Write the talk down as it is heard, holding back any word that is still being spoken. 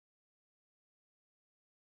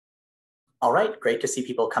All right, great to see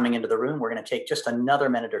people coming into the room. We're going to take just another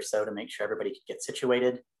minute or so to make sure everybody can get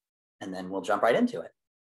situated, and then we'll jump right into it.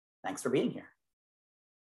 Thanks for being here.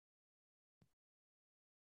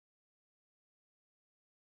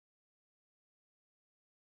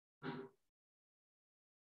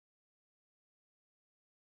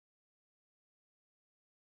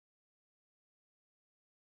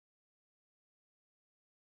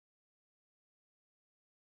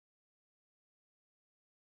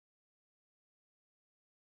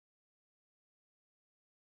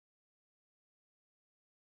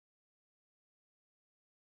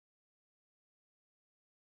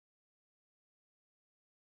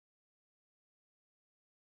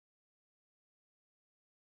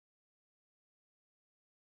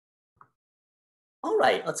 All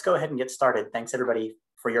right, let's go ahead and get started. Thanks everybody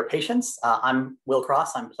for your patience. I'm Will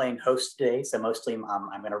Cross, I'm playing host today. So mostly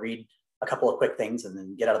I'm gonna read a couple of quick things and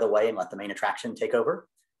then get out of the way and let the main attraction take over.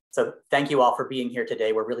 So thank you all for being here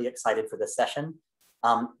today. We're really excited for this session.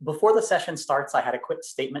 Before the session starts, I had a quick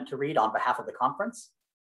statement to read on behalf of the conference.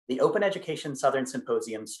 The Open Education Southern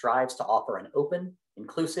Symposium strives to offer an open,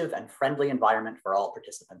 inclusive, and friendly environment for all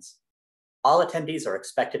participants. All attendees are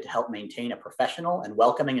expected to help maintain a professional and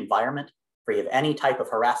welcoming environment free of any type of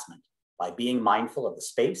harassment by being mindful of the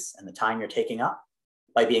space and the time you're taking up,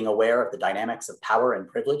 by being aware of the dynamics of power and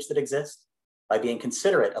privilege that exist, by being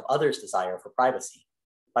considerate of others' desire for privacy,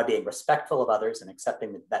 by being respectful of others and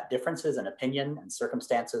accepting that differences in opinion and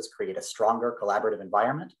circumstances create a stronger collaborative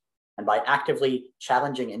environment, and by actively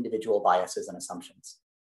challenging individual biases and assumptions.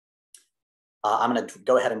 I'm going to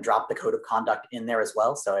go ahead and drop the code of conduct in there as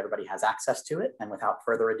well, so everybody has access to it. And without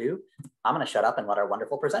further ado, I'm going to shut up and let our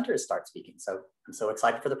wonderful presenters start speaking. So I'm so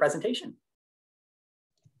excited for the presentation.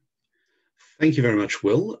 Thank you very much,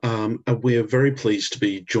 Will. We're very pleased to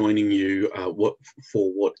be joining you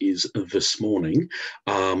for what is this morning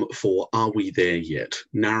for Are We There Yet?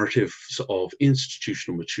 Narratives of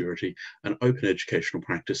Institutional Maturity and Open Educational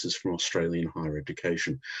Practices from Australian Higher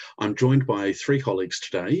Education. I'm joined by three colleagues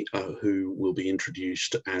today who will be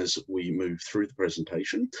introduced as we move through the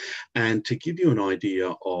presentation. And to give you an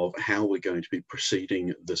idea of how we're going to be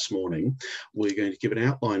proceeding this morning, we're going to give an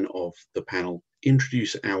outline of the panel,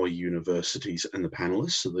 introduce our universities and the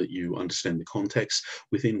panelists so that you understand the context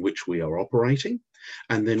within which we are operating.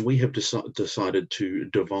 And then we have decided to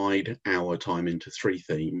divide our time into three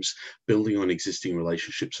themes: building on existing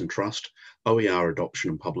relationships and trust, OER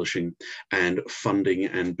adoption and publishing, and funding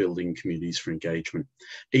and building communities for engagement.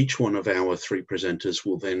 Each one of our three presenters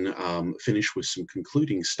will then finish with some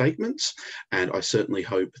concluding statements, and I certainly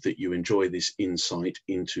hope that you enjoy this insight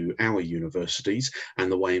into our universities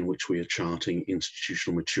and the way in which we are charting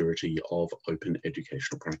institutional maturity of open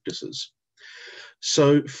educational practices.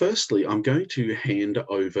 So firstly, I'm going to hand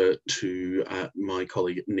over to my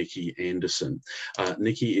colleague, Nikki Anderson.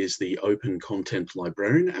 Nikki is the Open Content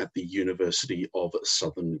Librarian at the University of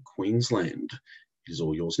Southern Queensland. It is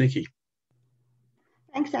all yours, Nikki.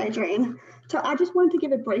 Thanks, Adrian. So I just wanted to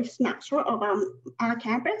give a brief snapshot of our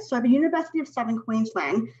campus. So the University of Southern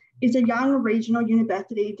Queensland is a young regional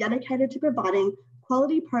university dedicated to providing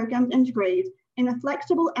quality programs and degrees in a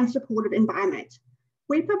flexible and supportive environment.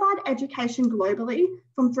 We provide education globally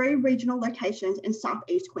from 3 regional locations in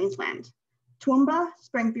Southeast Queensland: Toowoomba,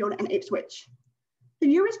 Springfield, and Ipswich.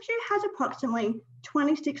 The USQ has approximately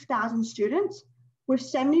 26,000 students, with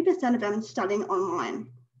 70% of them studying online.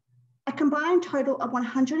 A combined total of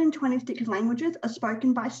 126 languages are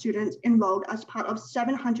spoken by students enrolled as part of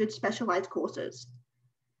 700 specialised courses.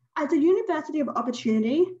 As a university of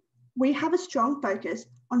opportunity, we have a strong focus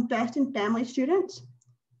on first and family students,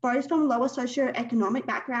 those from lower socio-economic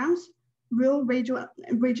backgrounds, rural,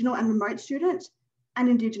 regional and remote students, and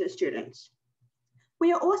Indigenous students.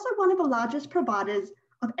 We are also one of the largest providers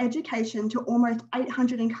of education to almost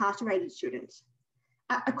 800 incarcerated students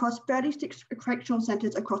across 36 correctional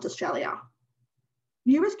centres across Australia.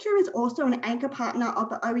 USQ is also an anchor partner of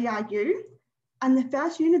the OERU and the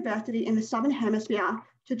first university in the Southern Hemisphere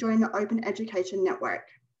to join the Open Education Network.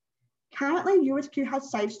 Currently, USQ has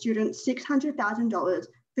saved students $600,000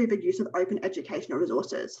 through the use of open educational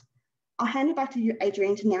resources. I'll hand it back to you,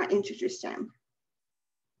 Adrian, to now introduce Sam.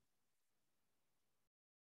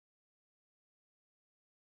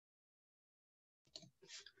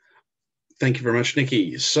 Thank you very much,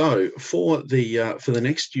 Nikki. So for the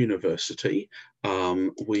next university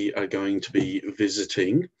we are going to be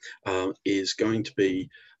visiting is going to be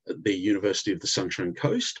the University of the Sunshine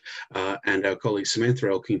Coast, and our colleague Samantha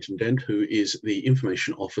Elkington-Dent, who is the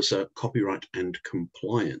Information Officer, Copyright and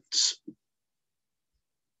Compliance.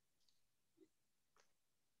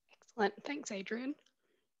 Excellent, thanks Adrian.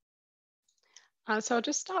 So I'll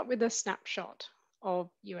just start with a snapshot of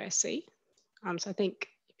USC. So I think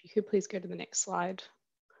if you could please go to the next slide.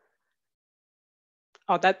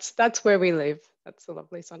 Oh, that's where we live. That's the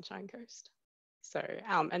lovely Sunshine Coast. So,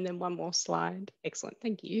 and then one more slide. Excellent,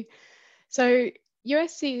 thank you. So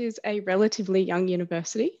USC is a relatively young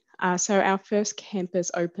university. So our first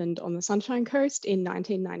campus opened on the Sunshine Coast in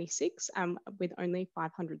 1996 with only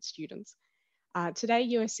 500 students. Today,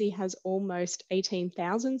 USC has almost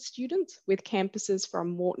 18,000 students with campuses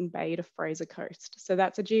from Moreton Bay to Fraser Coast. So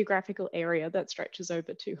that's a geographical area that stretches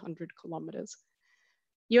over 200 kilometres.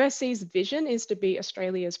 USC's vision is to be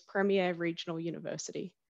Australia's premier regional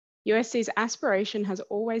university. USC's aspiration has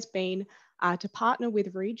always been to partner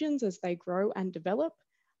with regions as they grow and develop,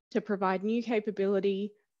 to provide new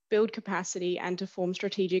capability, build capacity, and to form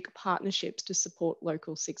strategic partnerships to support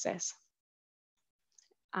local success.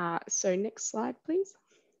 So next slide, please.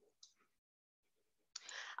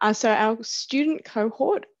 So our student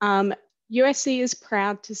cohort, USC is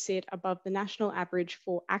proud to sit above the national average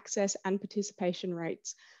for access and participation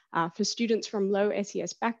rates for students from low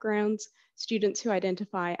SES backgrounds, students who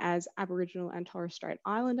identify as Aboriginal and Torres Strait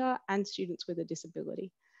Islander, and students with a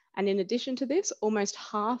disability. And in addition to this, almost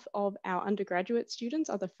half of our undergraduate students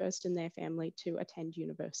are the first in their family to attend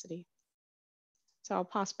university. So I'll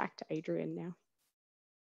pass back to Adrian now.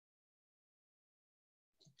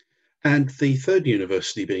 And the third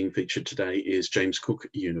university being featured today is James Cook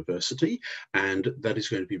University, and that is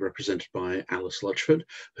going to be represented by Alice Lutchford,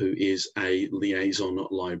 who is a liaison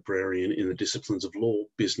librarian in the disciplines of law,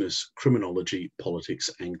 business, criminology, politics,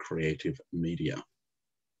 and creative media.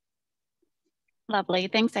 Lovely,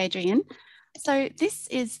 thanks Adrian. So this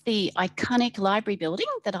is the iconic library building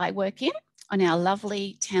that I work in on our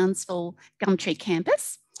lovely Townsville Gumtree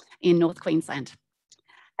campus in North Queensland.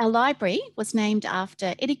 Our library was named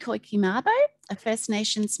after Eddie Koiki-Mabo, a First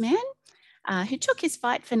Nations man who took his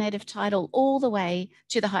fight for native title all the way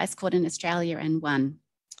to the highest court in Australia and won.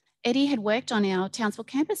 Eddie had worked on our Townsville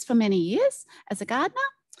campus for many years as a gardener,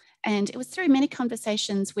 and it was through many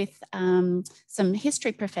conversations with some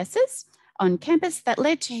history professors on campus that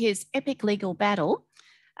led to his epic legal battle,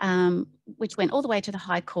 which went all the way to the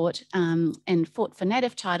High Court and fought for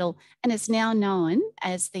native title and is now known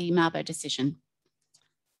as the Mabo decision.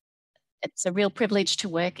 It's a real privilege to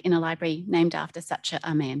work in a library named after such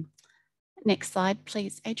a man. Next slide,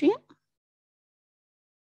 please, Adrian.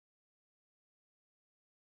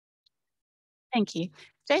 Thank you.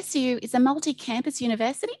 JCU is a multi-campus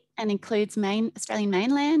university and includes Australian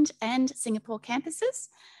mainland and Singapore campuses.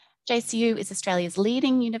 JCU is Australia's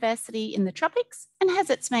leading university in the tropics and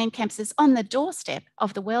has its main campuses on the doorstep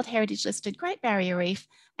of the World Heritage listed Great Barrier Reef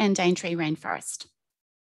and Daintree Rainforest.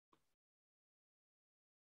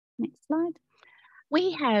 Next slide.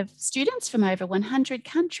 We have students from over 100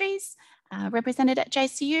 countries represented at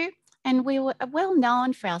JCU, and we are well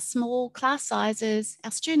known for our small class sizes,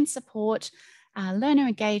 our student support, learner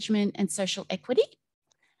engagement, and social equity.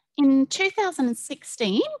 In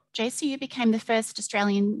 2016, JCU became the first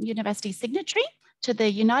Australian university signatory to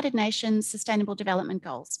the United Nations Sustainable Development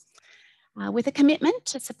Goals, with a commitment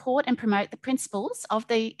to support and promote the principles of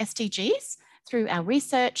the SDGs through our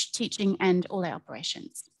research, teaching, and all our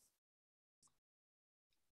operations.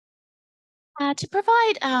 To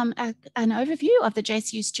provide an overview of the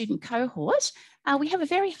JCU student cohort, we have a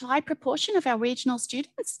very high proportion of our regional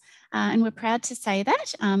students, and we're proud to say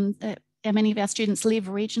that, many of our students live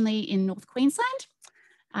regionally in North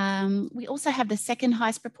Queensland. We also have the second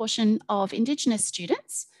highest proportion of Indigenous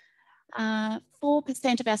students.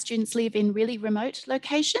 4% of our students live in really remote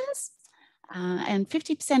locations, and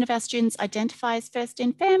 50% of our students identify as first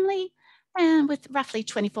in family, and with roughly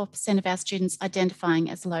 24% of our students identifying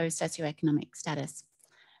as low socioeconomic status.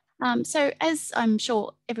 So as I'm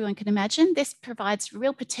sure everyone can imagine, this provides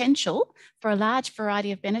real potential for a large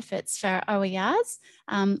variety of benefits for our OERs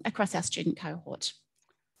across our student cohort.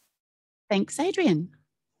 Thanks, Adrian.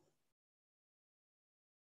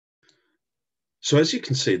 So as you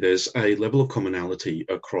can see, there's a level of commonality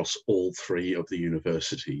across all three of the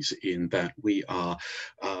universities in that we are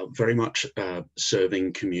very much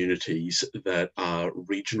serving communities that are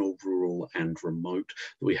regional, rural and remote.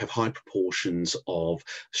 We have high proportions of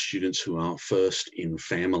students who are first in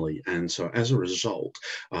family. And so as a result,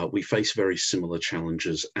 we face very similar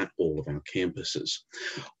challenges at all of our campuses.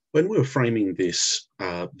 When we were framing this,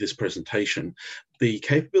 this presentation, the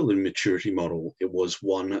capability and maturity model, it was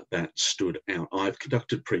one that stood out. I've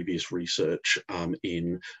conducted previous research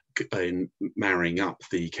in marrying up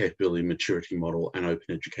the capability and maturity model and open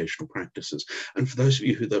educational practices. And for those of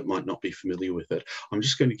you that might not be familiar with it, I'm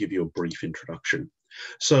just going to give you a brief introduction.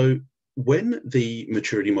 So When the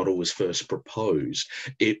maturity model was first proposed,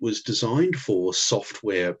 it was designed for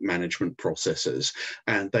software management processes,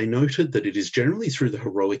 and they noted that it is generally through the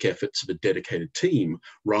heroic efforts of a dedicated team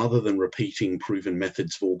rather than repeating proven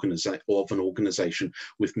methods of an organization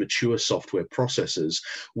with mature software processes,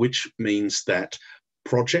 which means that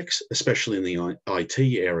projects, especially in the IT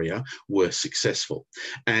area, were successful.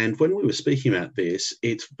 And when we were speaking about this,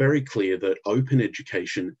 it's very clear that open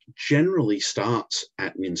education generally starts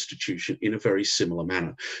at an institution in a very similar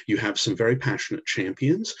manner. You have some very passionate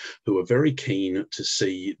champions who are very keen to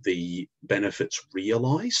see the benefits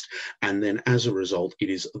realized, and then as a result, it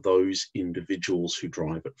is those individuals who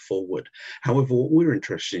drive it forward. However, what we're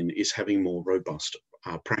interested in is having more robust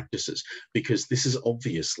practices, because this is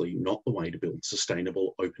obviously not the way to build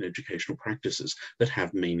sustainable open educational practices that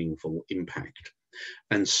have meaningful impact.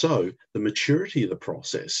 And so the maturity of the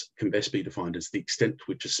process can best be defined as the extent to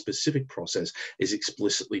which a specific process is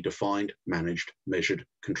explicitly defined, managed, measured,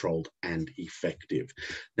 controlled, and effective.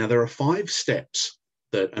 Now, there are 5 steps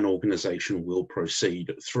that an organization will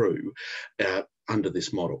proceed through under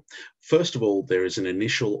this model. First of all, there is an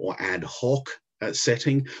initial or ad hoc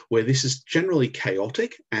setting where this is generally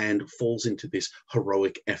chaotic and falls into this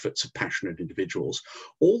heroic efforts of passionate individuals,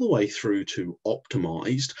 all the way through to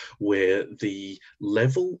optimized, where the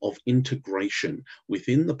level of integration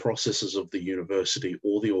within the processes of the university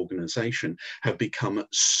or the organization have become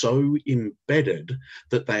so embedded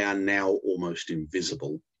that they are now almost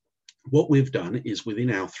invisible. What we've done is, within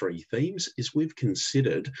our 3 themes, is we've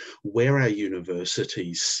considered where our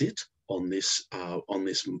universities sit on this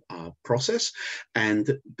process,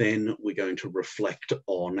 and then we're going to reflect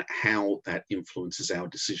on how that influences our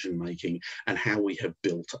decision making and how we have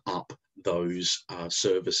built up those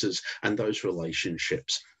services and those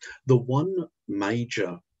relationships. The one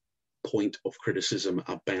major point of criticism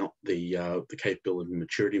about the capability and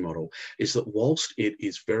maturity model is that whilst it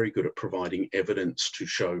is very good at providing evidence to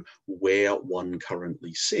show where one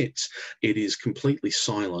currently sits, it is completely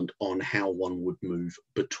silent on how one would move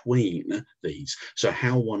between these. So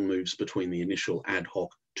how one moves between the initial ad hoc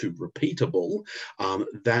to repeatable,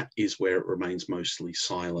 that is where it remains mostly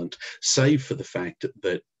silent, save for the fact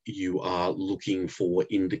that you are looking for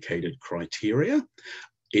indicated criteria.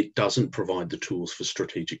 It doesn't provide the tools for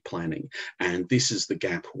strategic planning. And this is the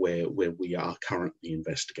gap where we are currently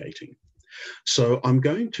investigating. So I'm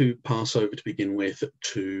going to pass over to begin with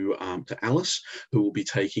to Alice, who will be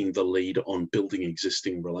taking the lead on building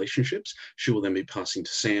existing relationships. She will then be passing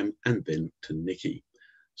to Sam and then to Nikki.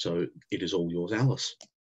 So it is all yours, Alice.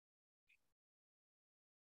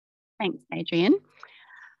 Thanks, Adrian.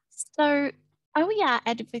 So OER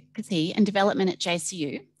advocacy and development at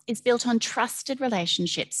JCU is built on trusted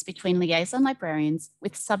relationships between liaison librarians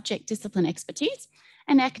with subject discipline expertise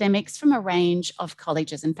and academics from a range of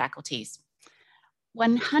colleges and faculties.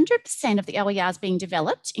 100% of the OERs being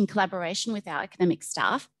developed in collaboration with our academic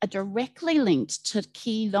staff are directly linked to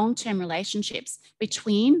key long-term relationships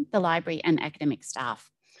between the library and academic staff.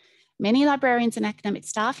 Many librarians and academic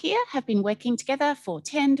staff here have been working together for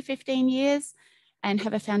 10 to 15 years and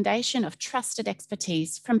have a foundation of trusted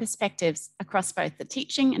expertise from perspectives across both the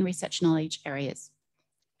teaching and research knowledge areas.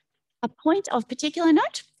 A point of particular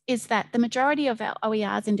note is that the majority of our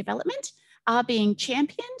OERs in development are being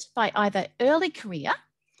championed by either early career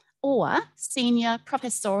or senior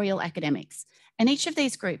professorial academics. And each of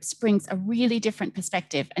these groups brings a really different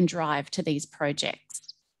perspective and drive to these projects.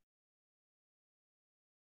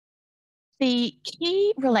 The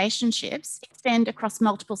key relationships extend across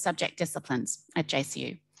multiple subject disciplines at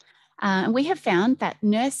JCU. We have found that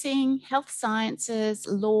nursing, health sciences,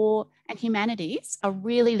 law, and humanities are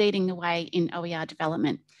really leading the way in OER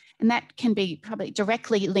development. And that can be probably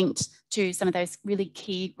directly linked to some of those really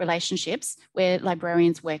key relationships where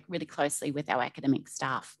librarians work really closely with our academic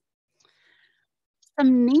staff.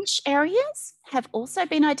 Some niche areas have also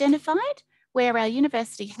been identified where our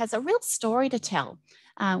university has a real story to tell,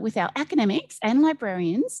 with our academics and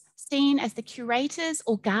librarians seen as the curators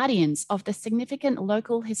or guardians of the significant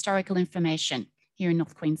local historical information here in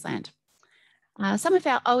North Queensland. Some of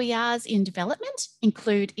our OERs in development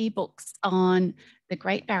include ebooks on the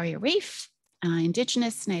Great Barrier Reef,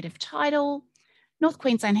 Indigenous native title, North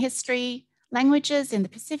Queensland history, languages in the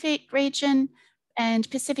Pacific region,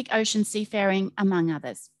 and Pacific Ocean seafaring, among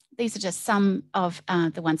others. These are just some of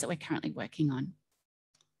the ones that we're currently working on.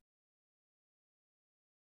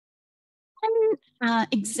 One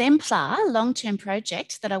exemplar long-term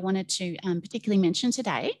project that I wanted to particularly mention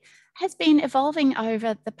today has been evolving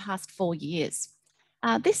over the past 4 years.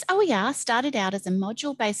 This OER started out as a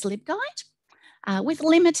module-based LibGuide, with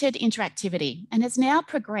limited interactivity, and has now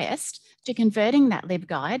progressed to converting that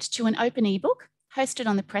LibGuide to an open ebook hosted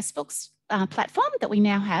on the Pressbooks platform that we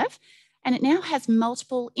now have. And it now has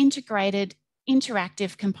multiple integrated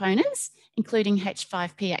interactive components, including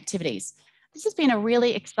H5P activities. This has been a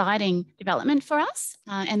really exciting development for us,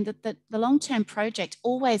 and the long-term project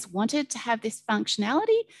always wanted to have this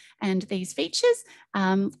functionality and these features,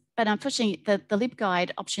 but unfortunately the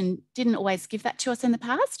LibGuide option didn't always give that to us in the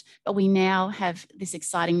past, but we now have this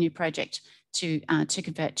exciting new project to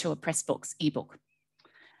convert to a Pressbooks ebook.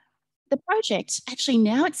 The project actually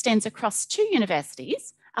now extends across 2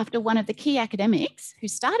 universities. After one of the key academics who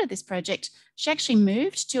started this project, she actually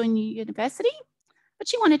moved to a new university, but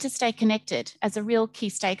she wanted to stay connected as a real key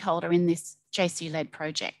stakeholder in this JCU-led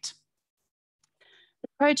project. The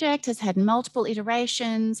project has had multiple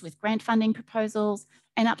iterations with grant funding proposals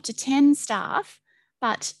and up to 10 staff,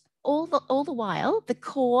 but all the while, the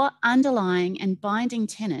core underlying and binding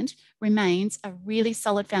tenet remains a really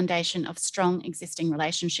solid foundation of strong existing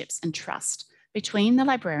relationships and trust between the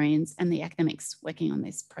librarians and the academics working on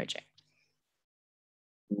this project.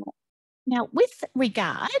 Now, with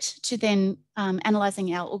regard to then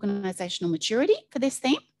analysing our organisational maturity for this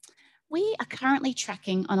theme, we are currently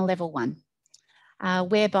tracking on a level 1,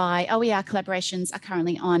 whereby OER collaborations are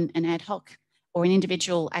currently on an ad hoc or an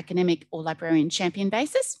individual academic or librarian champion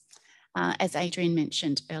basis, as Adrian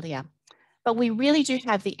mentioned earlier. But we really do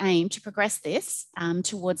have the aim to progress this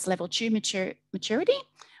towards level 2 maturity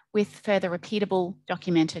with further repeatable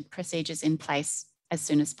documented procedures in place as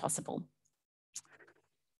soon as possible.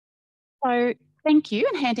 So thank you,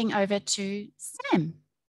 and handing over to Sam.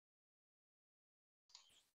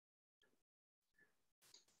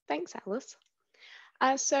 Thanks, Alice.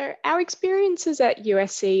 So our experiences at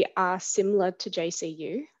USC are similar to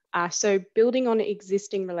JCU. So building on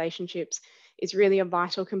existing relationships is really a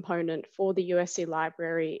vital component for the USC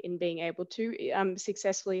Library in being able to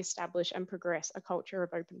successfully establish and progress a culture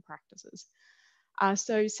of open practices.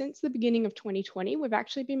 So since the beginning of 2020, we've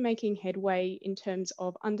actually been making headway in terms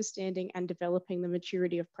of understanding and developing the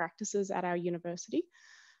maturity of practices at our university.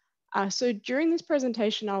 So during this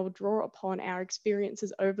presentation, I will draw upon our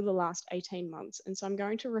experiences over the last 18 months. And so I'm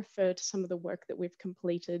going to refer to some of the work that we've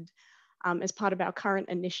completed as part of our current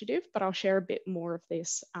initiative, but I'll share a bit more of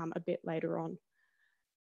this a bit later on.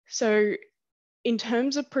 So in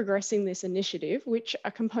terms of progressing this initiative, which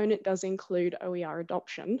a component does include OER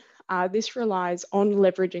adoption, this relies on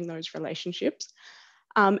leveraging those relationships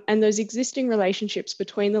and those existing relationships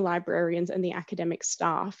between the librarians and the academic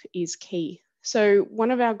staff is key. So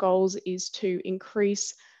one of our goals is to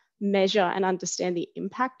increase, measure and understand the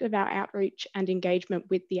impact of our outreach and engagement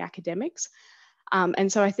with the academics.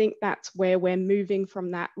 And so I think that's where we're moving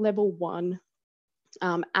from that level 1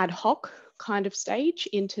 ad hoc kind of stage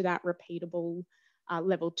into that repeatable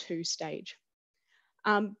level 2 stage.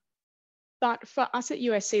 But for us at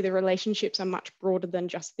USC, the relationships are much broader than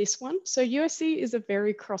just this one. So USC is a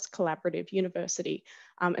very cross-collaborative university,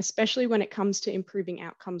 especially when it comes to improving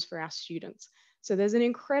outcomes for our students. So there's an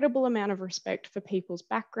incredible amount of respect for people's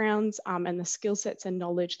backgrounds and the skill sets and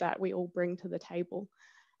knowledge that we all bring to the table.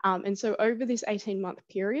 And so over this 18-month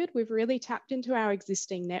period, we've really tapped into our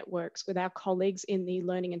existing networks with our colleagues in the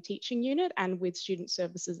learning and teaching unit and with student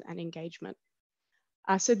services and engagement.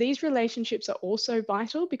 So these relationships are also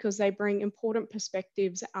vital because they bring important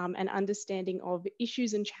perspectives and understanding of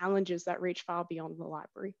issues and challenges that reach far beyond the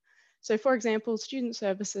library. So for example, student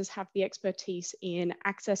services have the expertise in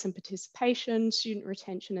access and participation, student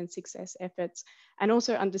retention and success efforts, and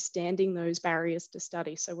also understanding those barriers to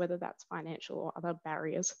study. So whether that's financial or other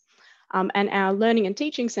barriers. And our Learning and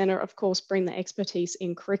Teaching Centre, of course, bring the expertise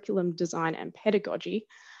in curriculum design and pedagogy.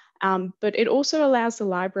 But it also allows the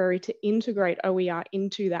library to integrate OER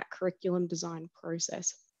into that curriculum design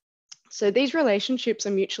process. So these relationships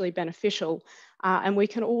are mutually beneficial and we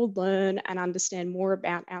can all learn and understand more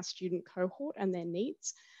about our student cohort and their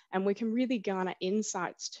needs. And we can really garner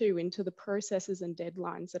insights too into the processes and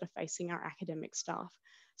deadlines that are facing our academic staff.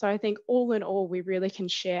 So I think all in all, we really can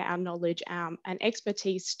share our knowledge and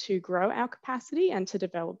expertise to grow our capacity and to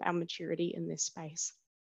develop our maturity in this space.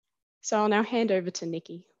 So I'll now hand over to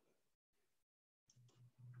Nikki.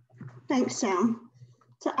 Thanks, Sam.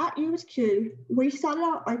 So at USQ, we started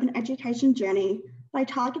our open education journey by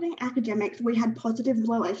targeting academics we had positive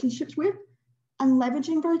relationships with and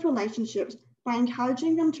leveraging those relationships by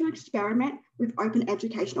encouraging them to experiment with open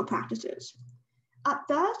educational practices. At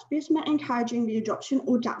first, this meant encouraging the adoption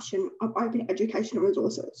or adaptation of open educational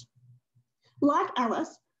resources. Like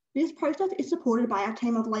Alice, this process is supported by our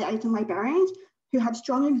team of liaison librarians who have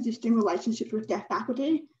strong existing relationships with their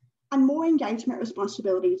faculty and more engagement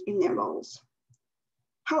responsibilities in their roles.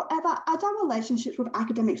 However, as our relationships with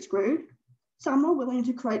academics grew, some were willing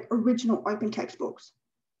to create original open textbooks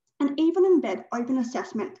and even embed open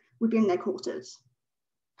assessment within their courses.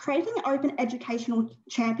 Creating open educational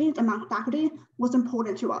champions among faculty was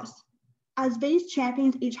important to us, as these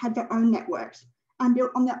champions each had their own networks and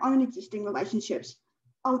built on their own existing relationships,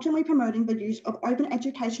 ultimately promoting the use of open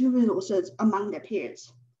educational resources among their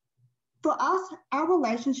peers. For us, our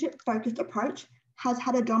relationship-focused approach has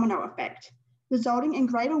had a domino effect, resulting in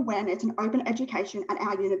greater awareness and open education at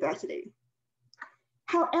our university.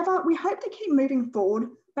 However, we hope to keep moving forward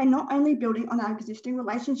by not only building on our existing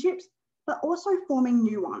relationships, but also forming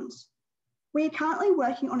new ones. We are currently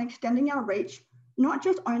working on extending our reach, not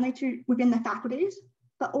just only to within the faculties,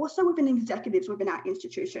 but also within executives within our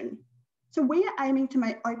institution. So we are aiming to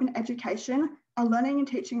make open education a learning and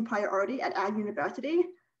teaching priority at our university.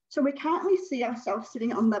 So we currently see ourselves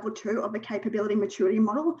sitting on level 2 of the capability maturity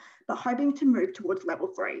model, but hoping to move towards level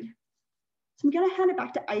 3. So I'm going to hand it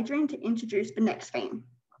back to Adrian to introduce the next theme.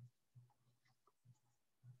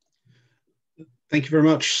 Thank you very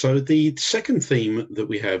much. So the second theme that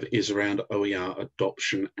we have is around OER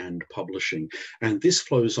adoption and publishing. And this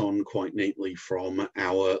flows on quite neatly from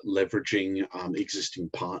our leveraging existing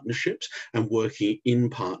partnerships and working in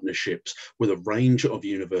partnerships with a range of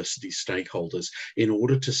university stakeholders in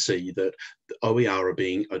order to see that OER are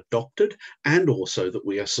being adopted and also that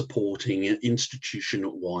we are supporting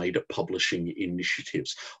institution-wide publishing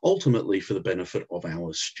initiatives, ultimately for the benefit of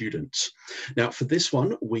our students. Now, for this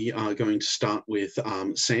one, we are going to start with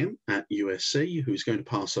Sam at USC, who's going to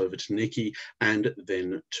pass over to Nikki and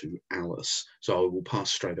then to Alice. So I will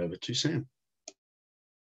pass straight over to Sam.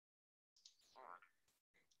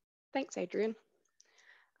 Thanks, Adrian.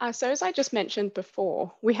 So as I just mentioned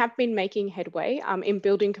before, we have been making headway in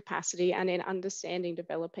building capacity and in understanding,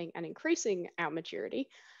 developing and increasing our maturity.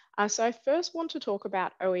 So I first want to talk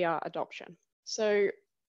about OER adoption. So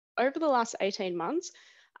over the last 18 months,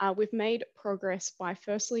 we've made progress by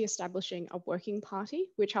firstly establishing a working party,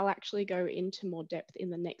 which I'll actually go into more depth in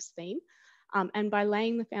the next theme, and by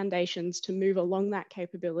laying the foundations to move along that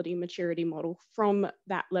capability maturity model from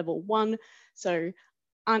that level 1, so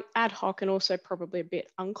ad hoc and also probably a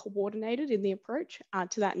bit uncoordinated in the approach,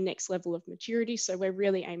 to that next level of maturity. So we're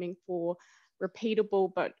really aiming for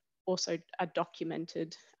repeatable but also a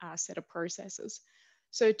documented set of processes.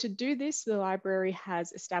 So to do this, the library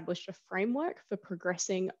has established a framework for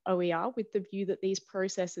progressing OER with the view that these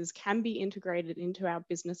processes can be integrated into our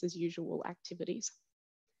business as usual activities.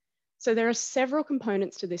 So there are several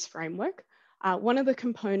components to this framework. One of the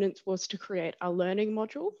components was to create a learning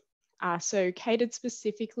module, so catered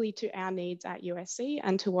specifically to our needs at USC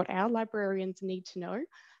and to what our librarians need to know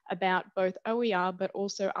about both OER, but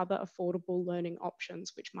also other affordable learning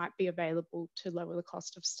options, which might be available to lower the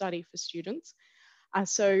cost of study for students.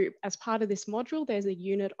 So as part of this module, there's a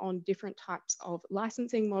unit on different types of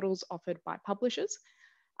licensing models offered by publishers.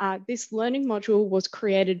 This learning module was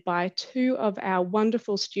created by 2 of our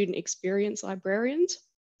wonderful student experience librarians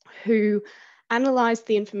who analysed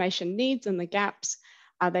the information needs and the gaps.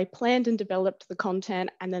 They planned and developed the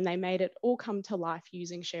content, and then they made it all come to life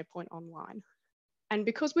using SharePoint Online. And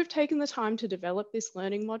because we've taken the time to develop this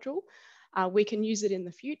learning module, we can use it in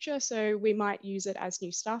the future. So we might use it as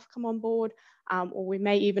new staff come on board, or we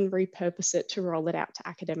may even repurpose it to roll it out to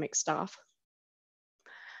academic staff.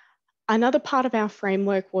 Another part of our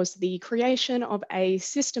framework was the creation of a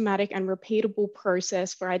systematic and repeatable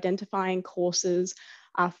process for identifying courses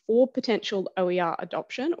for potential OER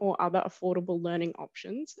adoption or other affordable learning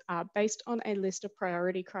options based on a list of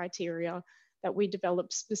priority criteria that we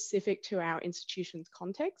developed specific to our institution's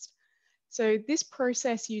context. So this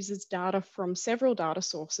process uses data from several data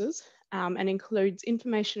sources and includes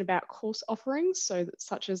information about course offerings, so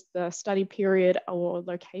such as the study period or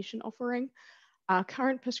location offering,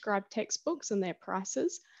 current prescribed textbooks and their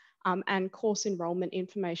prices, and course enrollment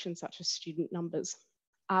information such as student numbers,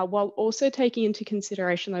 while also taking into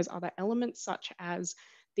consideration those other elements such as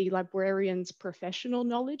the librarian's professional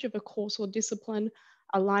knowledge of a course or discipline,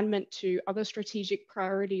 alignment to other strategic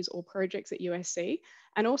priorities or projects at USC,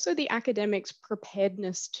 and also the academic's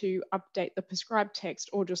preparedness to update the prescribed text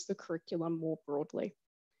or just the curriculum more broadly.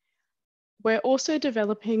 We're also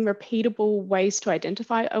developing repeatable ways to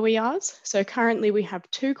identify OERs. So currently we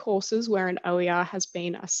have 2 courses where an OER has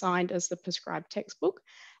been assigned as the prescribed textbook,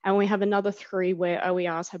 and we have another 3 where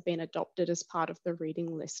OERs have been adopted as part of the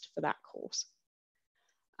reading list for that course.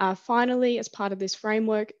 Finally, as part of this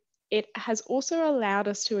framework, it has also allowed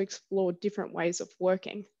us to explore different ways of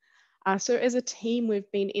working. So as a team,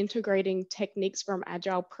 we've been integrating techniques from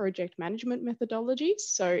agile project management methodologies,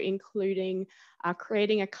 so including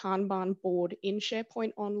creating a Kanban board in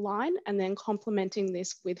SharePoint Online, and then complementing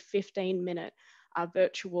this with 15-minute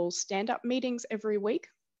virtual stand-up meetings every week.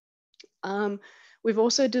 We've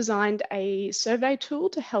also designed a survey tool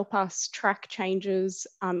to help us track changes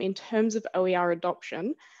in terms of OER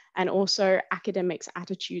adoption and also academics'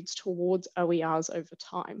 attitudes towards OERs over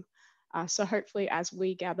time. So hopefully as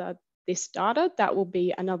we gather this data, that will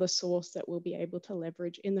be another source that we'll be able to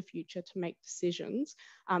leverage in the future to make decisions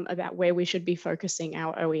about where we should be focusing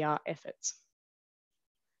our OER efforts.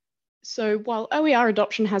 So while OER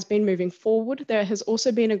adoption has been moving forward, there has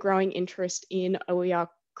also been a growing interest in OER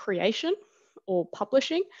creation or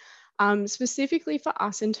publishing, specifically for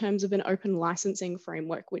us in terms of an open licensing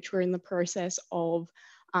framework, which we're in the process of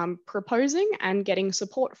proposing and getting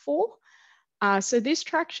support for. So this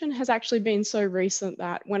traction has actually been so recent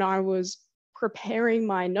that when I was preparing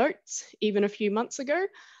my notes, even a few months ago,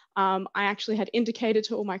 I actually had indicated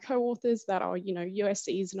to all my co-authors that,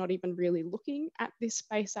 USC is not even really looking at this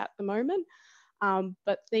space at the moment.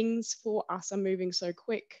 But things for us are moving so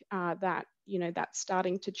quick that, that's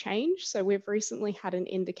starting to change. So we've recently had an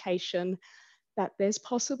indication that there's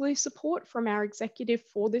possibly support from our executive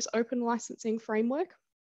for this open licensing framework,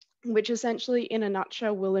 which essentially in a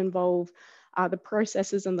nutshell will involve the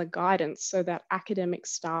processes and the guidance so that academic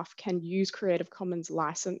staff can use Creative Commons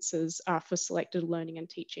licenses for selected learning and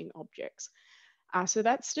teaching objects. So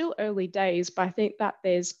that's still early days, but I think that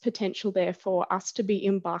there's potential there for us to be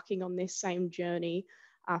embarking on this same journey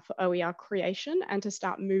for OER creation and to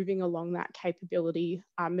start moving along that capability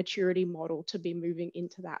maturity model to be moving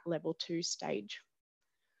into that level 2 stage.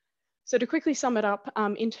 So to quickly sum it up,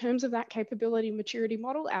 in terms of that capability maturity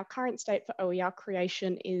model, our current state for OER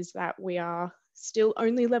creation is that we are still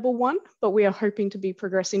only level 1, but we are hoping to be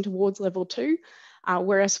progressing towards level 2.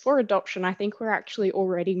 Whereas for adoption, I think we're actually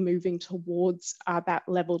already moving towards that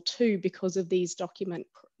level 2 because of these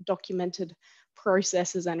documented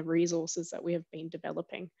processes and resources that we have been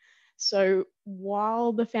developing. So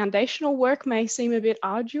while the foundational work may seem a bit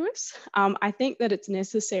arduous, I think that it's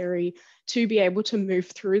necessary to be able to move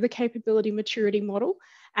through the capability maturity model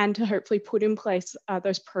and to hopefully put in place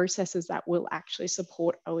those processes that will actually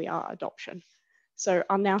support OER adoption. So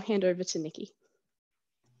I'll now hand over to Nikki.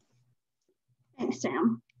 Thanks,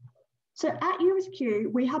 Sam. So at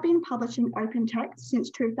USQ, we have been publishing open text since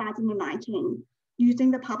 2019 using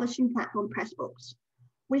the publishing platform Pressbooks.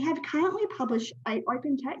 We have currently published 8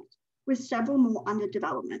 open texts with several more under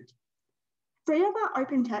development. 3 of our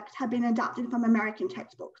open texts have been adapted from American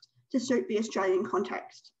textbooks to suit the Australian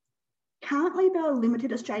context. Currently, there are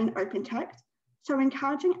limited Australian open texts, so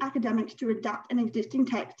encouraging academics to adapt an existing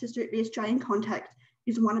text to suit the Australian context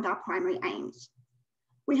is one of our primary aims.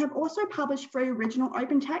 We have also published 3 original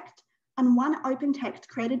open texts and 1 open text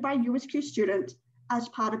created by USQ students as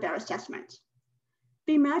part of their assessment.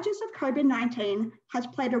 The emergence of COVID-19 has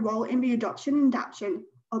played a role in the adoption and adaptation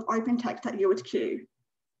of open text at USQ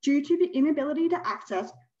due to the inability to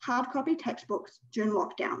access hard copy textbooks during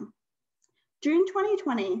lockdown. During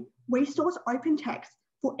 2020, we sourced open text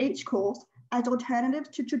for each course as alternatives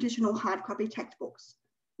to traditional hard copy textbooks,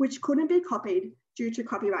 which couldn't be copied due to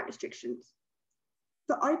copyright restrictions.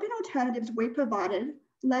 The open alternatives we provided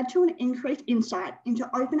led to an increased insight into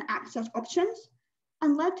open access options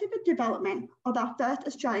and led to the development of our first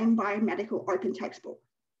Australian biomedical open textbook.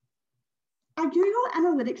 Our Google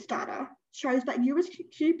Analytics data shows that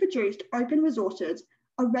USQ produced open resources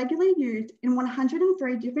are regularly used in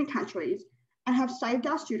 103 different countries and have saved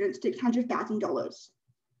our students $600,000.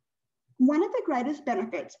 One of the greatest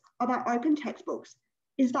benefits of our open textbooks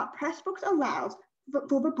is that Pressbooks allows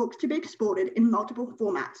for the books to be exported in multiple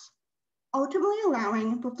formats, ultimately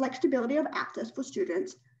allowing for flexibility of access for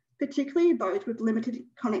students, particularly those with limited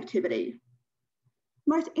connectivity.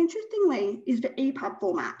 Most interestingly is the EPUB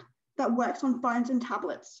format that works on phones and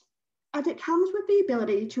tablets, as it comes with the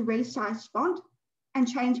ability to resize font and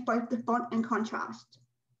change both the font and contrast.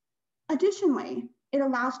 Additionally, it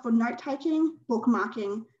allows for note-taking,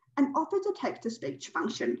 bookmarking, and offers a text-to-speech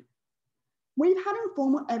function. We've had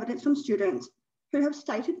informal evidence from students who have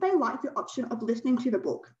stated they like the option of listening to the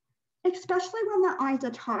book, especially when their eyes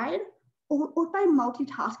are tired or if they're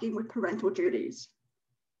multitasking with parental duties.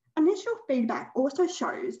 Initial feedback also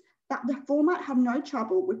shows that the format have no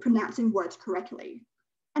trouble with pronouncing words correctly.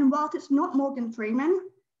 And whilst it's not Morgan Freeman,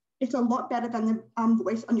 it's a lot better than the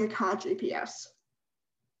voice on your car GPS.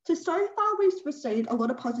 So far we've received a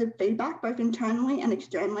lot of positive feedback, both internally and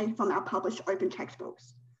externally from our published open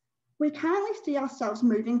textbooks. We currently see ourselves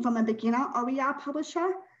moving from a beginner OER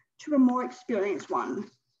publisher to a more experienced one.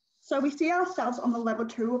 So we see ourselves on the level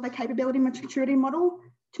 2 of the capability maturity model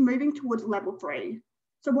to moving towards level 3.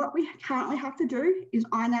 So what we currently have to do is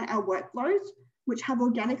iron out our workflows, which have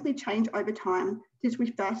organically changed over time since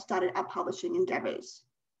we first started our publishing endeavours.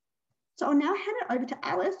 So I'll now hand it over to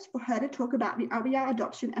Alice for her to talk about the OER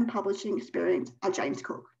adoption and publishing experience at James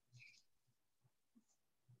Cook.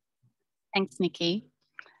 Thanks, Nikki.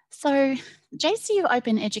 So JCU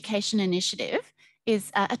Open Education Initiative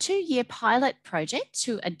is a 2-year pilot project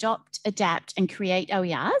to adopt, adapt and create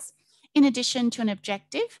OERs, in addition to an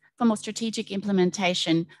objective for more strategic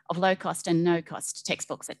implementation of low-cost and no-cost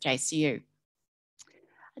textbooks at JCU.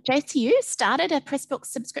 JCU started a Pressbook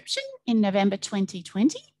subscription in November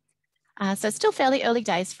 2020. So still fairly early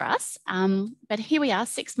days for us, but here we are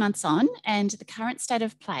 6 months on, and the current state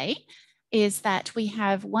of play is that we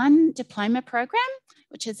have one diploma program,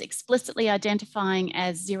 which is explicitly identifying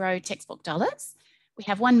as 0 textbook dollars. We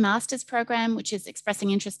have one master's program, which is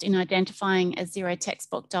expressing interest in identifying as 0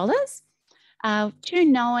 textbook dollars. 2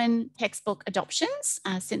 known textbook adoptions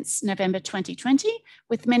since November 2020,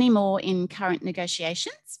 with many more in current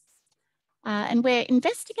negotiations. And we're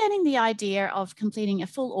investigating the idea of completing a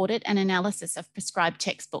full audit and analysis of prescribed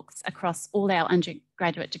textbooks across all our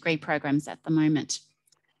undergraduate degree programs at the moment.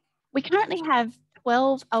 We currently have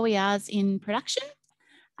 12 OERs in production,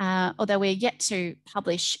 although we're yet to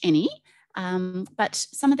publish any. But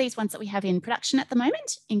some of these ones that we have in production at the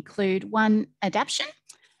moment include one adaptation.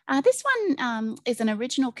 This one is an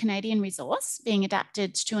original Canadian resource being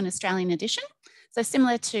adapted to an Australian edition. So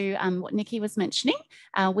similar to what Nikki was mentioning,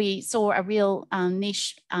 we saw a real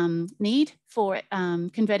niche need for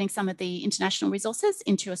converting some of the international resources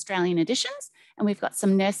into Australian editions. And we've got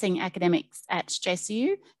some nursing academics at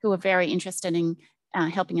JCU who are very interested in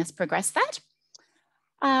helping us progress that.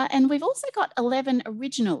 And we've also got 11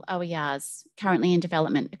 original OERs currently in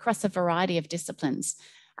development across a variety of disciplines.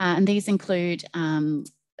 And these include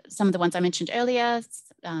some of the ones I mentioned earlier,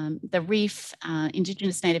 the REEF,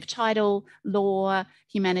 Indigenous Native Title, law,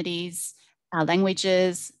 humanities,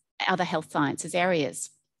 languages, other health sciences areas.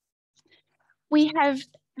 We have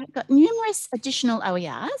got numerous additional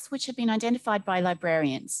OERs which have been identified by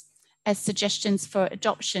librarians as suggestions for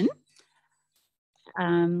adoption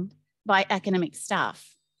by academic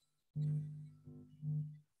staff.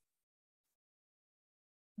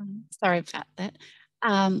 Sorry about that.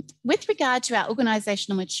 With regard to our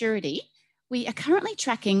organisational maturity, we are currently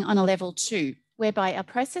tracking on a level 2, whereby our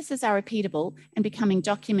processes are repeatable and becoming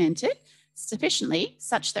documented sufficiently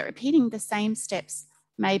such that repeating the same steps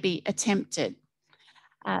may be attempted.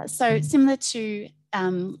 So similar to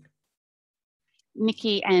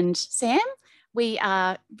Nikki and Sam, we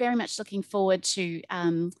are very much looking forward to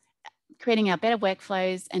creating our better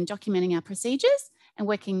workflows and documenting our procedures and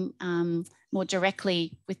working more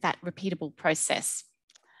directly with that repeatable process.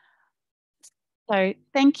 So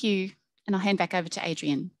thank you, and I'll hand back over to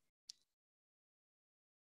Adrian.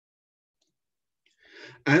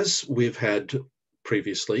 As we've had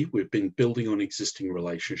previously, we've been building on existing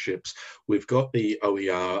relationships. We've got the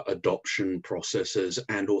OER adoption processes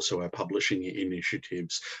and also our publishing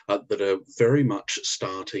initiatives that are very much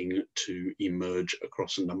starting to emerge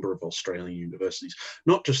across a number of Australian universities,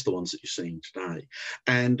 not just the ones that you're seeing today.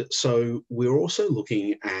 And so we're also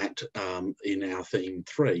looking at, in our theme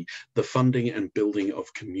 3, the funding and building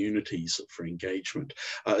of communities for engagement,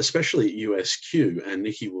 especially at USQ, and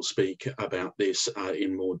Nikki will speak about this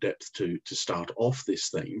in more depth to start off this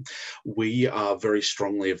theme. We are very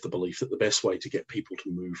strongly of the belief that the best way to get people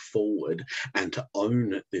to move forward and to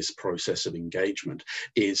own this process of engagement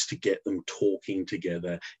is to get them talking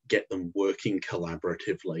together, get them working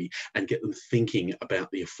collaboratively, and get them thinking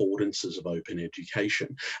about the affordances of open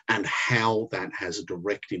education and how that has a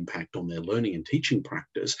direct impact on their learning and teaching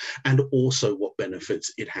practice, and also what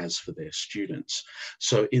benefits it has for their students.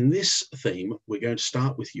 So in this theme, we're going to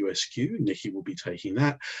start with USQ. Nikki will be taking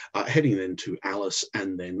that, heading then to Alice,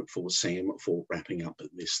 and then for Sam for wrapping up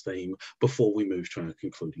this theme before we move to our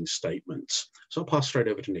concluding statements. So I'll pass straight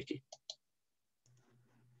over to Nikki.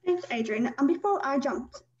 Thanks, Adrian. And before I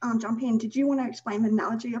jump in, did you want to explain the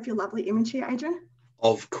analogy of your lovely image here, Adrian?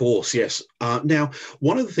 Of course, yes. Now,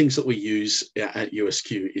 one of the things that we use at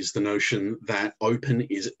USQ is the notion that open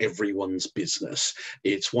is everyone's business.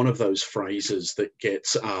 It's one of those phrases that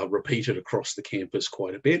gets repeated across the campus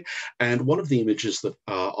quite a bit. And one of the images that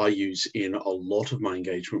I use in a lot of my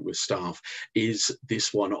engagement with staff is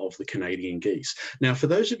this one of the Canadian geese. Now, for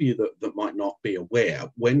those of you that might not be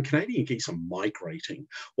aware, when Canadian geese are migrating,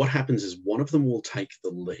 what happens is one of them will take the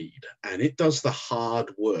lead, and it does the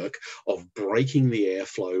hard work of breaking the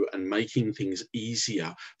airflow and making things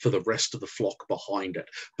easier for the rest of the flock behind it.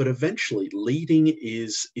 But eventually leading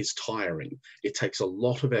is tiring. It takes a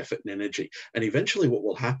lot of effort and energy. And eventually what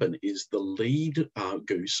will happen is the lead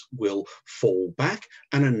goose will fall back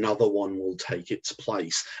and another one will take its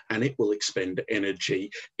place, and it will expend energy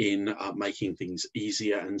in making things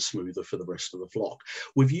easier and smoother for the rest of the flock.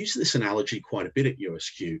 We've used this analogy quite a bit at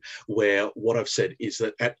USQ, where what I've said is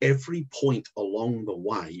that at every point along the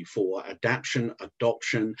way for adaptation,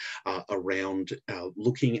 adoption, around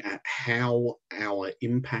looking at how our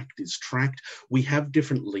impact is tracked, we have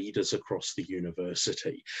different leaders across the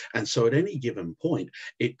university. And so at any given point,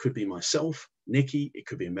 it could be myself, Nikki, it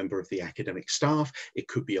could be a member of the academic staff, it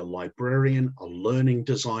could be a librarian, a learning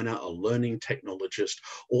designer, a learning technologist,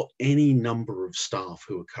 or any number of staff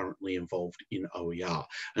who are currently involved in OER.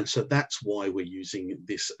 And so that's why we're using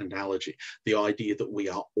this analogy, the idea that we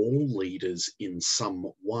are all leaders in some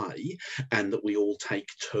way and that we all take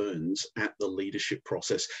turns at the leadership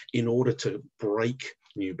process in order to break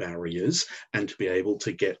new barriers and to be able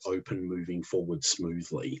to get open moving forward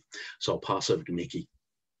smoothly. So I'll pass over to Nikki.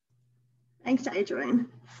 Thanks, Adrian.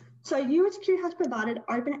 So USQ has provided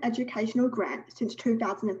open educational grants since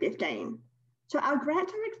 2015. So our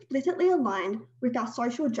grants are explicitly aligned with our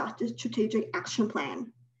social justice strategic action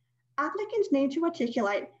plan. Applicants need to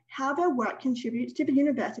articulate how their work contributes to the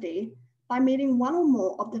university by meeting one or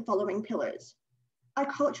more of the following pillars: a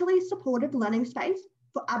culturally supportive learning space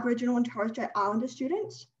for Aboriginal and Torres Strait Islander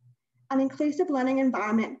students, an inclusive learning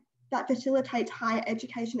environment that facilitates higher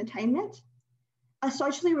education attainment, a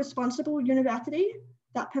socially responsible university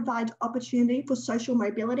that provides opportunity for social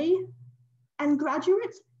mobility, and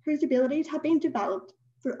graduates whose abilities have been developed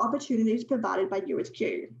through opportunities provided by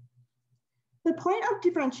USQ. The point of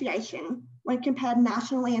differentiation when compared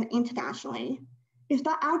nationally and internationally is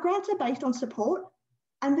that our grants are based on support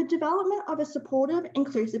and the development of a supportive,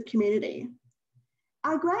 inclusive community.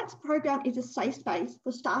 Our grants program is a safe space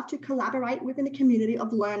for staff to collaborate within a community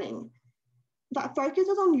of learning that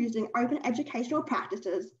focuses on using open educational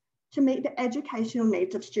practices to meet the educational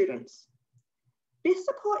needs of students. This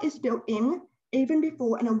support is built in even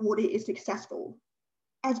before an awardee is successful,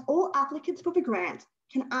 as all applicants for the grant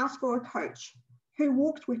can ask for a coach who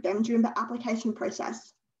walks with them during the application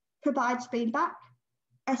process, provides feedback,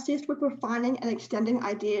 assists with refining and extending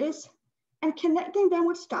ideas, and connecting them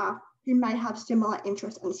with staff who may have similar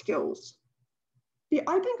interests and skills. The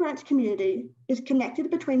Open Grants community is connected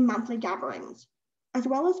between monthly gatherings, as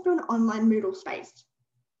well as through an online Moodle space.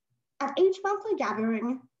 At each monthly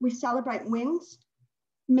gathering, we celebrate wins,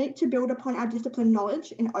 meet to build upon our discipline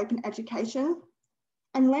knowledge in open education,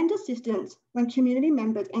 and lend assistance when community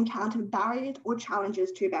members encounter barriers or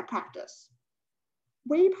challenges to their practice.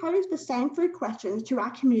 We pose the same 3 questions to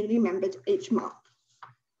our community members each month.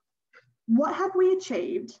 What have we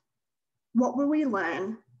achieved? What will we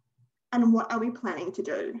learn? And what are we planning to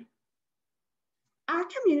do? Our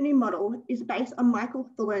community model is based on Michael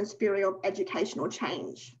Thorne's theory of educational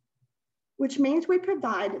change, which means we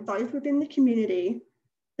provide those within the community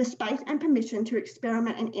the space and permission to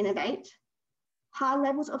experiment and innovate, high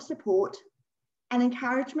levels of support, and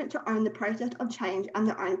encouragement to own the process of change and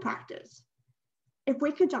their own practice. If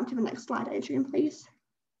we could jump to the next slide, Adrian, please.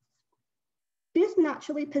 This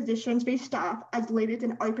naturally positions these staff as leaders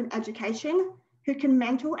in open education who can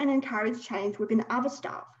mentor and encourage change within other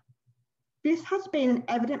staff. This has been an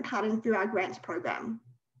evident pattern through our grants program.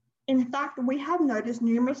 In fact, we have noticed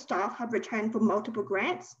numerous staff have returned for multiple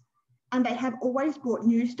grants, and they have always brought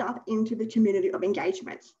new staff into the community of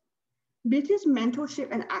engagement. This is mentorship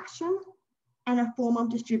and action and a form of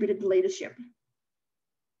distributed leadership.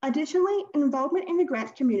 Additionally, involvement in the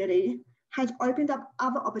grants community has opened up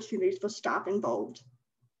other opportunities for staff involved,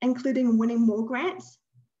 including winning more grants,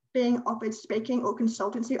 being offered speaking or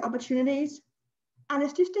consultancy opportunities, and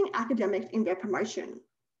assisting academics in their promotion.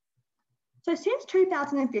 So since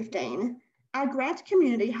 2015, our grants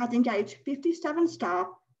community has engaged 57 staff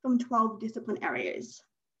from 12 discipline areas.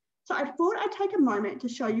 So I thought I'd take a moment to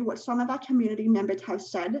show you what some of our community members have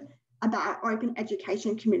said about our open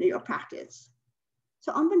education community of practice.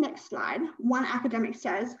 So on the next slide, one academic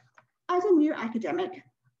says, as a new academic,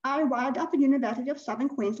 I arrived at the University of Southern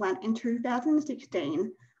Queensland in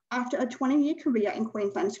 2016 after a 20-year career in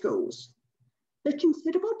Queensland schools. The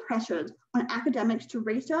considerable pressures on academics to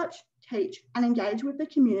research, teach, and engage with the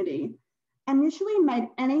community initially made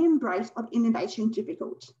any embrace of innovation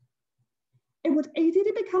difficult. It was easy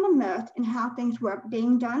to become immersed in how things were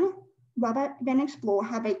being done, rather than explore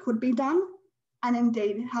how they could be done, and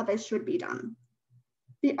indeed how they should be done.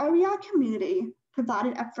 The OER community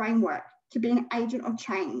provided a framework to be an agent of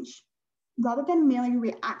change, rather than merely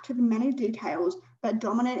react to the many details but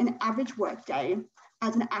dominate an average workday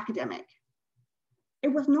as an academic. It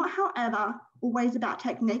was not, however, always about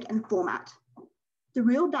technique and format. The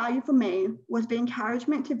real value for me was the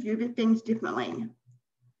encouragement to view things differently.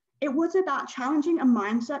 It was about challenging a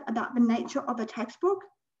mindset about the nature of a textbook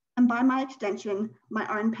and, by my extension, my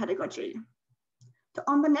own pedagogy. So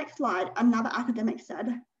on the next slide, another academic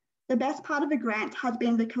said, the best part of the grant has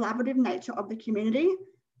been the collaborative nature of the community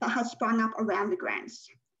that has sprung up around the grants.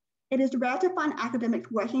 It is rare to find academics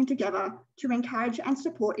working together to encourage and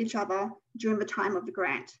support each other during the time of the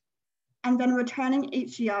grant, and then returning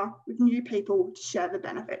each year with new people to share the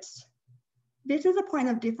benefits. This is a point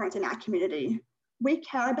of difference in our community. We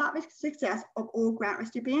care about the success of all grant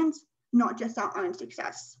recipients, not just our own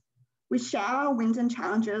success. We share our wins and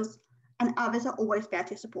challenges, and others are always there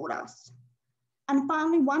to support us. And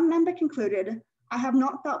finally, one member concluded, I have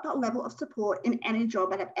not felt that level of support in any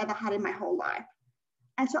job that I've ever had in my whole life.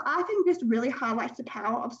 And so I think this really highlights the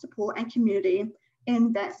power of support and community in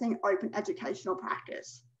advancing open educational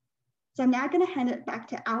practice. So I'm now going to hand it back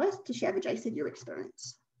to Alice to share the JCU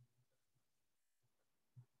experience.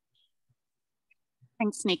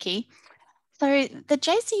 Thanks, Nikki. So the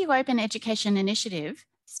JCU Open Education Initiative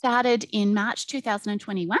started in March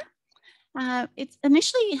 2021. It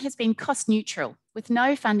initially has been cost neutral with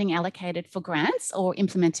no funding allocated for grants or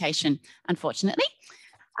implementation, unfortunately.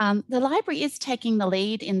 The library is taking the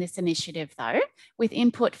lead in this initiative though, with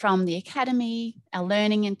input from the Academy, our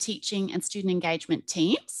learning and teaching and student engagement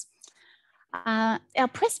teams. Our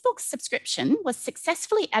Pressbooks subscription was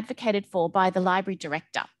successfully advocated for by the library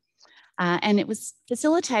director, and it was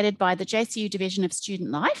facilitated by the JCU Division of Student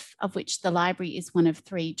Life, of which the library is one of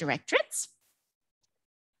 3 directorates.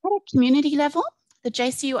 At a community level, the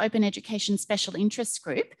JCU Open Education Special Interest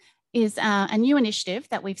Group is a new initiative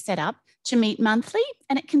that we've set up to meet monthly,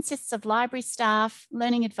 and it consists of library staff,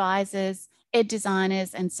 learning advisors, ed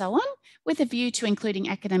designers, and so on, with a view to including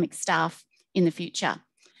academic staff in the future.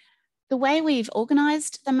 The way we've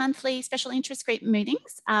organised the monthly special interest group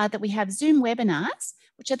meetings are that we have Zoom webinars,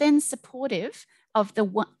 which are then supportive of the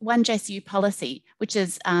One JCU policy, which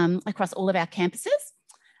is across all of our campuses.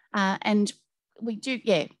 And we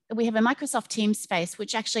have a Microsoft Teams space,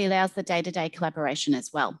 which actually allows the day-to-day collaboration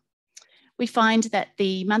as well. We find that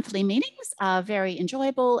the monthly meetings are very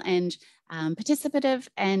enjoyable and participative,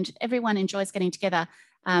 and everyone enjoys getting together,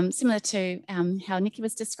 similar to how Nikki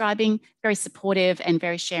was describing, very supportive and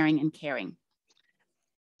very sharing and caring.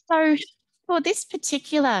 So for this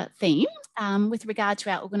particular theme, with regard to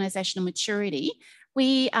our organisational maturity,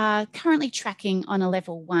 we are currently tracking on a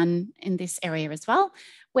level 1 in this area as well,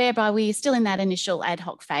 whereby we're still in that initial ad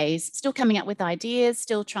hoc phase, still coming up with ideas,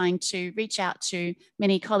 still trying to reach out to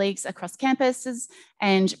many colleagues across campuses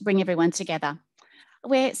and bring everyone together.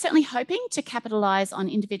 We're certainly hoping to capitalise on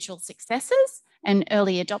individual successes and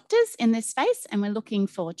early adopters in this space, and we're looking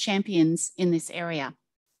for champions in this area.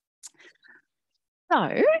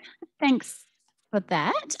 So thanks for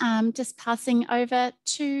that. Just passing over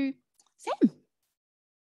to Sam.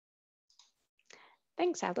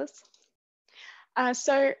 Thanks, Alice.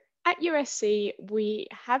 So at USC, we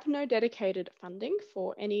have no dedicated funding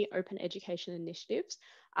for any open education initiatives.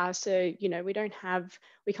 So, you know, we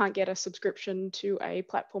can't get a subscription to a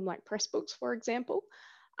platform like Pressbooks, for example.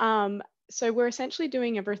 So we're essentially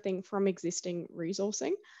doing everything from existing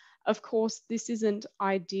resourcing. Of course, this isn't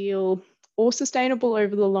ideal or sustainable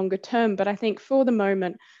over the longer term, but I think for the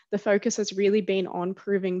moment, the focus has really been on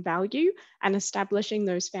proving value and establishing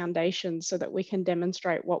those foundations so that we can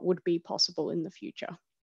demonstrate what would be possible in the future.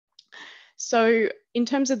 So in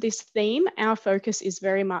terms of this theme, our focus is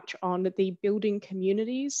very much on the building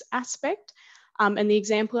communities aspect. And the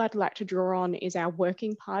example I'd like to draw on is our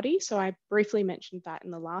working party. So I briefly mentioned that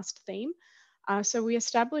in the last theme. So we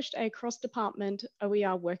established a cross-department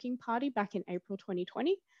OER working party back in April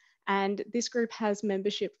 2020. And this group has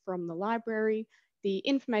membership from the library, the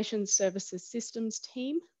Information Services Systems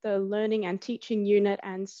team, the Learning and Teaching Unit,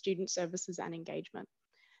 and Student Services and Engagement.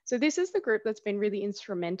 So this is the group that's been really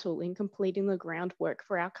instrumental in completing the groundwork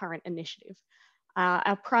for our current initiative.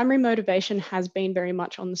 Our primary motivation has been very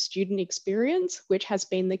much on the student experience, which has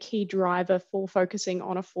been the key driver for focusing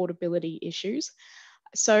on affordability issues.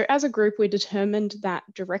 So as a group, we determined that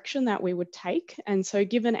direction that we would take. And so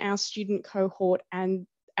given our student cohort and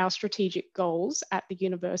our strategic goals at the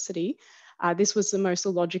university, this was the most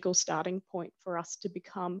logical starting point for us to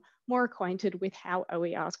become more acquainted with how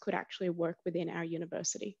OERs could actually work within our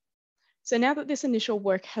university. So now that this initial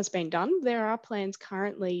work has been done, there are plans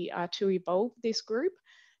currently to evolve this group.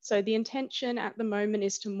 So the intention at the moment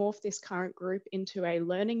is to morph this current group into a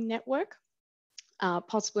learning network,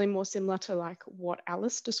 possibly more similar to like what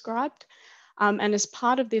Alice described. And as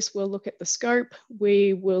part of this, we'll look at the scope.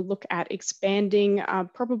 We will look at expanding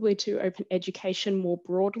probably to open education more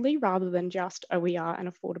broadly rather than just OER and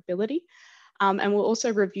affordability. And we'll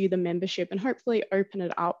also review the membership and hopefully open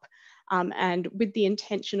it up and with the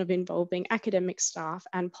intention of involving academic staff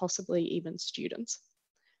and possibly even students.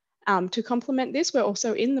 To complement this, we're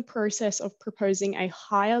also in the process of proposing a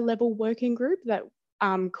higher level working group that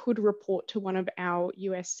could report to one of our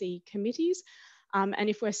USC committees. And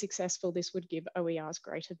if we're successful, this would give OERs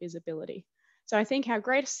greater visibility. So I think our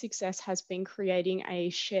greatest success has been creating a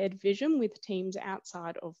shared vision with teams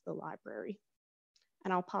outside of the library.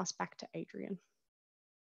 And I'll pass back to Adrian.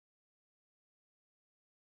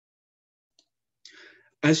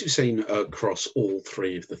 As you've seen across all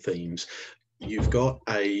three of the themes, you've got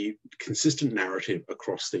a consistent narrative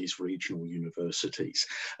across these regional universities.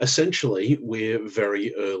 Essentially, we're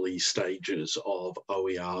very early stages of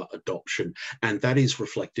OER adoption, and that is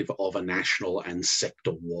reflective of a national and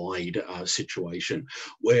sector-wide situation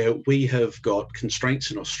where we have got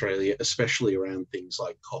constraints in Australia, especially around things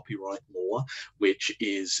like copyright law, which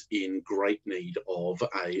is in great need of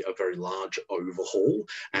a very large overhaul.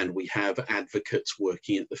 And we have advocates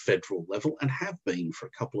working at the federal level and have been for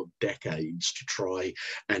a couple of decades to try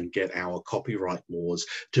and get our copyright laws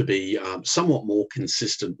to be somewhat more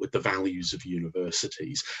consistent with the values of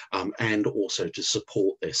universities and also to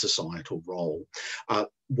support their societal role.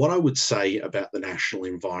 What I would say about the national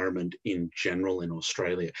environment in general in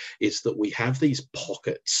Australia is that we have these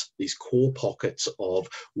pockets, these core pockets of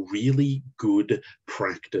really good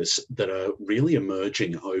practice that are really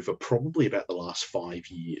emerging over probably about the last 5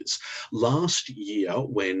 years. Last year,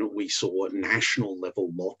 when we saw national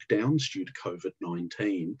level lockdowns due to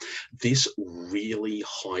COVID-19, this really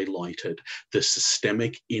highlighted the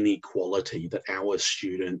systemic inequality that our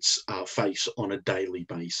students face on a daily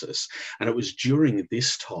basis. And it was during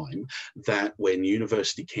this time that when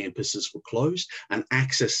university campuses were closed and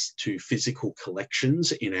access to physical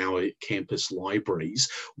collections in our campus libraries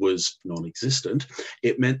was non-existent,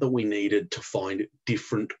 it meant that we needed to find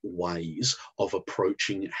different ways of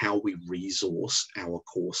approaching how we resource our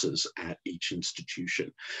courses at each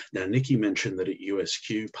institution. Now, Nikki mentioned that at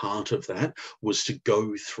USQ, part of that was to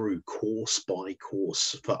go through course by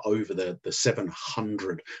course for over the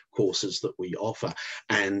 700 courses that we offer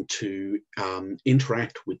and to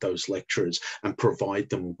interact with those lecturers and provide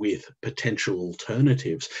them with potential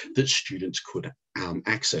alternatives that students could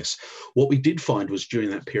access. What we did find was during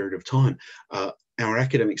that period of time, our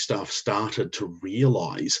academic staff started to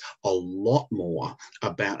realise a lot more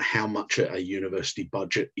about how much a university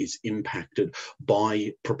budget is impacted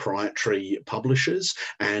by proprietary publishers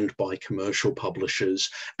and by commercial publishers,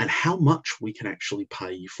 and how much we can actually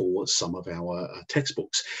pay for some of our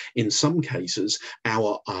textbooks. In some cases,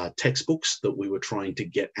 our textbooks that we were trying to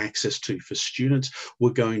get access to for students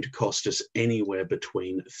were going to cost us anywhere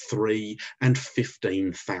between $3,000 and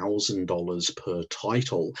 $15,000 per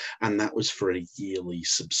title, and that was for a yearly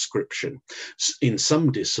subscription. In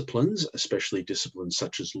some disciplines, especially disciplines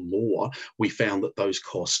such as law, we found that those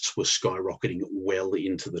costs were skyrocketing well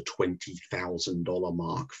into the $20,000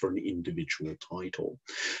 mark for an individual title.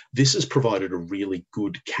 This has provided a really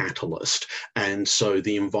good catalyst, and so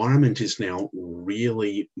the environment is now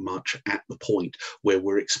really much at the point where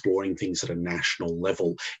we're exploring things at a national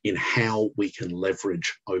level in how we can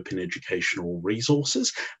leverage open educational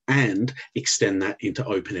resources and extend that into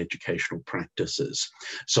open educational practices.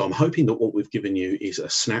 So I'm hoping that what we've given you is a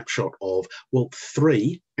snapshot of, well,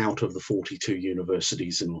 3 out of the 42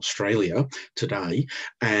 universities in Australia today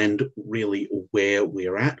and really where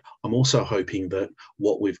we're at. I'm also hoping that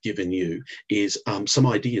what we've given you is some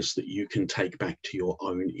ideas that you can take back to your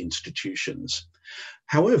own institutions.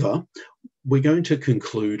 However, we're going to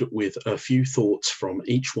conclude with a few thoughts from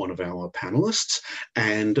each one of our panelists,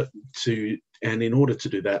 and in order to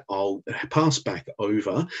do that, I'll pass back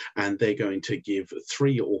over and they're going to give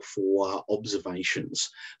 3 or 4 observations,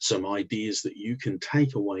 some ideas that you can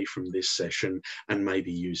take away from this session and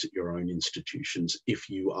maybe use at your own institutions if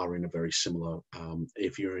you are in a very similar,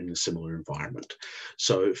 if you're in a similar environment.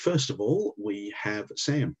 So first of all, we have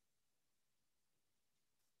Sam.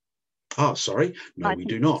 Oh, sorry, no, we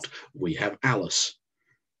do not. We have Alice.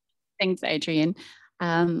 Thanks, Adrian.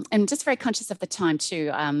 And just very conscious of the time too.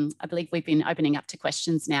 I believe we've been opening up to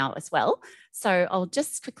questions now as well. So I'll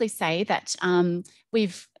just quickly say that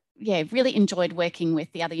we've really enjoyed working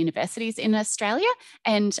with the other universities in Australia.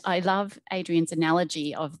 And I love Adrian's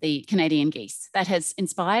analogy of the Canadian geese. That has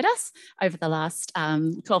inspired us over the last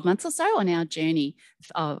 12 months or so on our journey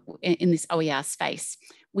in this OER space.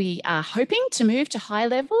 We are hoping to move to high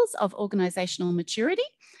levels of organisational maturity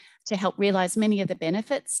to help realise many of the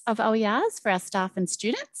benefits of OERs for our staff and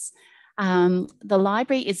students. The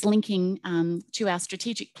library is linking to our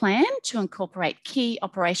strategic plan to incorporate key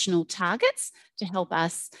operational targets to help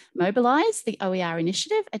us mobilise the OER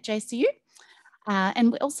initiative at JCU.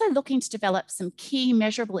 And we're also looking to develop some key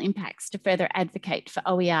measurable impacts to further advocate for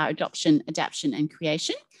OER adoption, adaptation and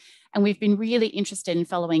creation. And we've been really interested in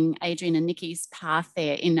following Adrian and Nikki's path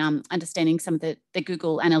there in understanding some of the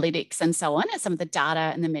Google Analytics and so on, and some of the data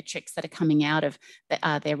and the metrics that are coming out of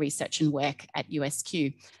their research and work at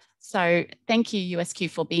USQ. So thank you, USQ,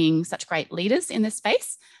 for being such great leaders in this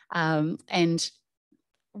space. And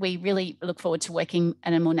we really look forward to working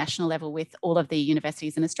at a more national level with all of the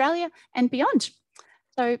universities in Australia and beyond.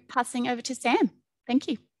 So passing over to Sam. Thank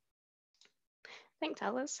you. Thanks,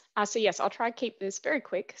 Alice. So yes, I'll try to keep this very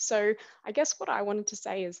quick. So I guess what I wanted to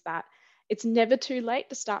say is that it's never too late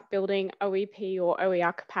to start building OEP or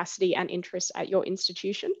OER capacity and interest at your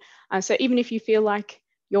institution. So even if you feel like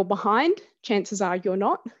you're behind, chances are you're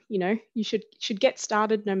not. You know, you should get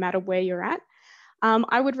started no matter where you're at.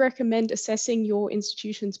 I would recommend assessing your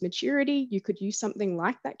institution's maturity. You could use something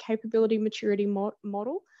like that capability maturity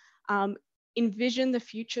model. Envision the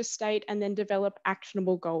future state and then develop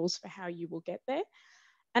actionable goals for how you will get there.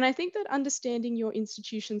 And I think that understanding your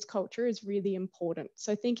institution's culture is really important.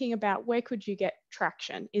 So thinking about where could you get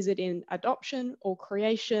traction? Is it in adoption or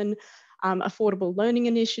creation, affordable learning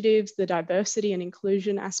initiatives, the diversity and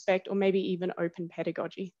inclusion aspect, or maybe even open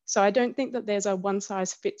pedagogy? So I don't think that there's a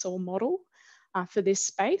one-size-fits-all model for this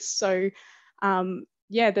space. So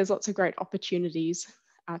yeah, there's lots of great opportunities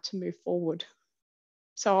to move forward.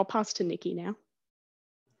 So I'll pass to Nikki now.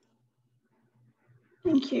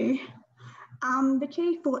 Thank you. The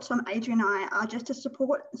key thoughts from Adrian and I are just to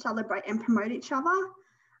support, celebrate and promote each other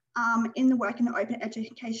in the work in the open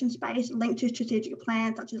education space, linked to strategic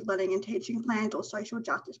plans such as learning and teaching plans or social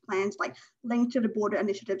justice plans, like linked to the broader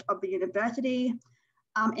initiatives of the university.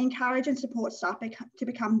 Encourage and support staff to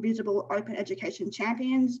become visible open education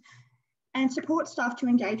champions, and support staff to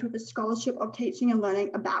engage with the scholarship of teaching and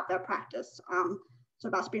learning about their practice. So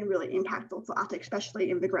that's been really impactful for us, especially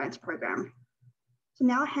in the grants program. So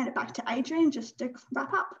now I'll hand it back to Adrian just to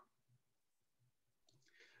wrap up.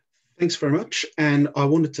 Thanks very much. And I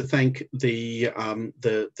wanted to thank the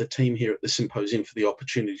team here at the Symposium for the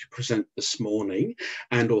opportunity to present this morning,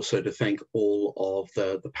 and also to thank all of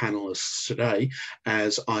the panelists today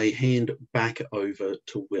as I hand back over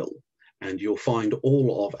to Will. And you'll find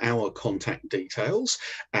all of our contact details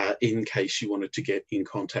in case you wanted to get in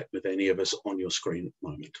contact with any of us on your screen at the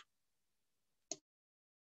moment.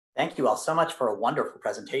 Thank you all so much for a wonderful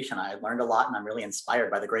presentation. I learned a lot and I'm really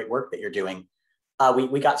inspired by the great work that you're doing.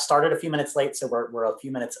 We got started a few minutes late, so we're a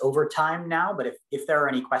few minutes over time now, but if there are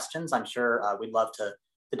any questions, I'm sure we'd love to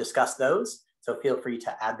discuss those. So feel free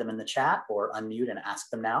to add them in the chat or unmute and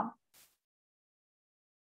ask them now.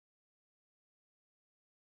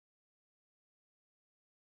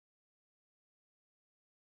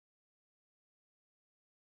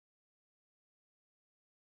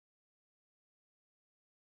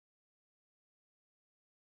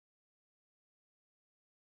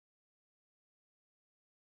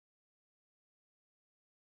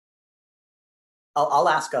 I'll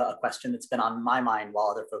ask a question that's been on my mind while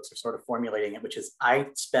other folks are sort of formulating it, which is I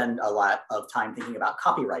spend a lot of time thinking about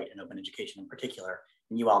copyright in open education in particular,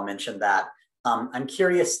 and you all mentioned that. I'm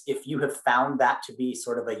curious if you have found that to be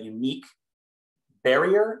sort of a unique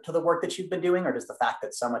barrier to the work that you've been doing, or does the fact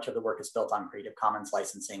that so much of the work is built on Creative Commons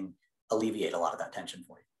licensing alleviate a lot of that tension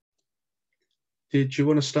for you? Did you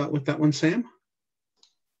want to start with that one, Sam?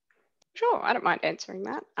 Sure, I don't mind answering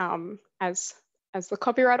that. As the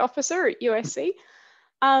copyright officer at USC,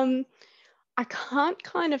 I can't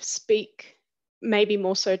kind of speak maybe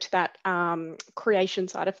more so to that creation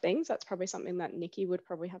side of things. That's probably something that Nikki would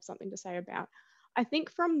probably have something to say about. I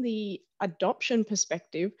think from the adoption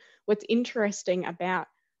perspective, what's interesting about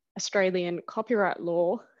Australian copyright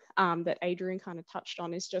law that Adrian kind of touched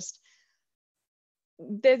on is just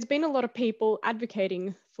there's been a lot of people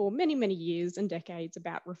advocating for many, many years and decades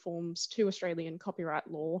about reforms to Australian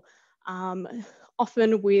copyright law,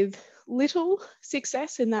 often with little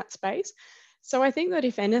success in that space. So I think that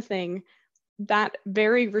if anything, that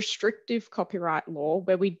very restrictive copyright law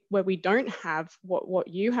where we don't have what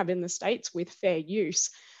you have in the States with fair use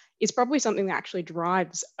is probably something that actually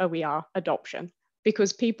drives OER adoption,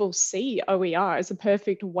 because people see OER as a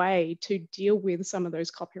perfect way to deal with some of those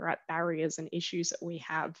copyright barriers and issues that we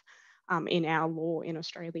have in our law in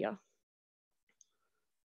Australia.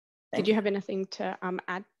 Did you have anything to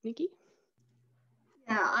add, Nikki?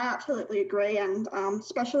 Yeah, I absolutely agree. And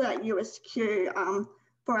especially at USQ,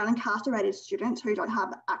 for our incarcerated students who don't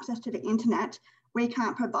have access to the internet, we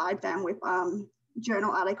can't provide them with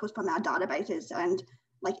journal articles from our databases, and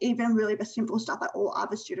like even really the simple stuff that all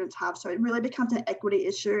other students have. So it really becomes an equity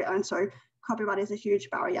issue. And so copyright is a huge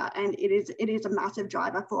barrier, and it is a massive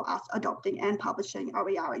driver for us adopting and publishing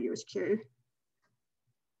OER at USQ.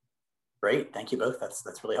 Great, thank you both.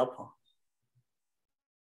 That's really helpful.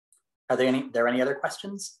 Are there any other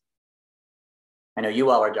questions? I know you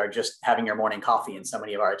all are just having your morning coffee, and so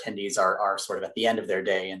many of our attendees are sort of at the end of their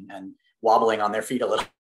day and wobbling on their feet a little.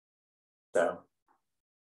 So.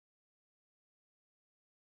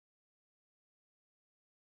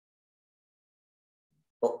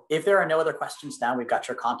 Well, if there are no other questions now, we've got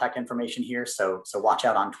your contact information here. So watch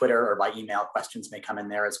out on Twitter or by email. Questions may come in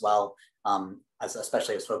there as well,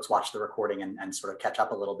 especially as folks watch the recording and sort of catch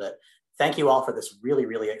up a little bit. Thank you all for this really,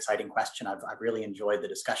 really exciting question. I've really enjoyed the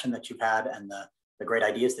discussion that you've had and the great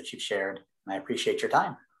ideas that you've shared, and I appreciate your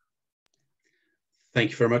time.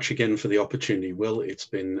 Thank you very much again for the opportunity, Will. It's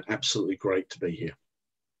been absolutely great to be here.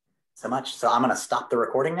 So much. So I'm going to stop the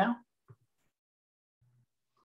recording now.